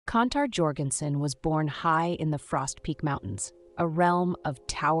Kontar Jorgenson was born high in the Frost Peak Mountains, a realm of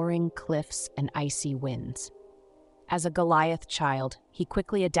towering cliffs and icy winds. As a Goliath child, he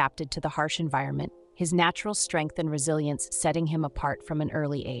quickly adapted to the harsh environment, his natural strength and resilience setting him apart from an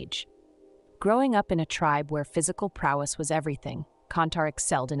early age. Growing up in a tribe where physical prowess was everything, Kontar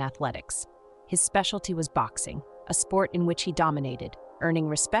excelled in athletics. His specialty was boxing, a sport in which he dominated, earning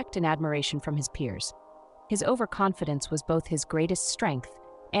respect and admiration from his peers. His overconfidence was both his greatest strength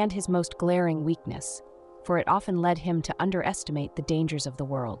and his most glaring weakness, for it often led him to underestimate the dangers of the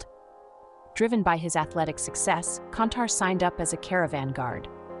world. Driven by his athletic success, Kontar signed up as a caravan guard,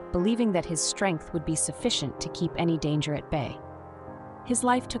 believing that his strength would be sufficient to keep any danger at bay. His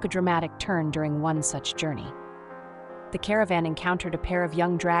life took a dramatic turn during one such journey. The caravan encountered a pair of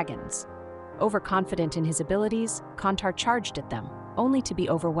young dragons. Overconfident in his abilities, Kontar charged at them, only to be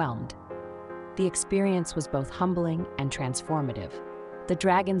overwhelmed. The experience was both humbling and transformative. The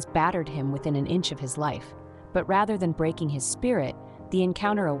dragons battered him within an inch of his life, but rather than breaking his spirit, the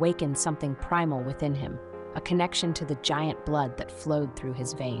encounter awakened something primal within him, a connection to the giant blood that flowed through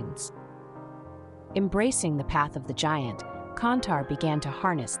his veins. Embracing the path of the giant, Kontar began to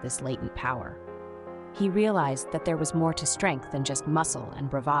harness this latent power. He realized that there was more to strength than just muscle and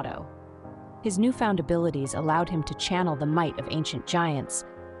bravado. His newfound abilities allowed him to channel the might of ancient giants,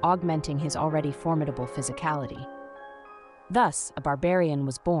 augmenting his already formidable physicality. Thus, a barbarian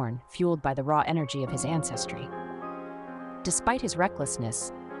was born, fueled by the raw energy of his ancestry. Despite his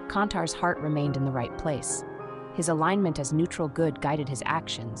recklessness, Kontar's heart remained in the right place. His alignment as neutral good guided his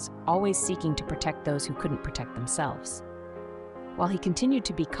actions, always seeking to protect those who couldn't protect themselves. While he continued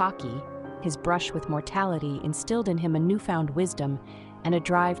to be cocky, his brush with mortality instilled in him a newfound wisdom and a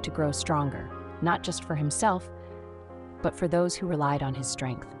drive to grow stronger, not just for himself, but for those who relied on his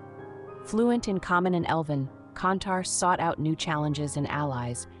strength. Fluent in Common and Elven, Kontar sought out new challenges and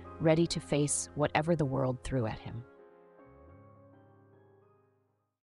allies, ready to face whatever the world threw at him.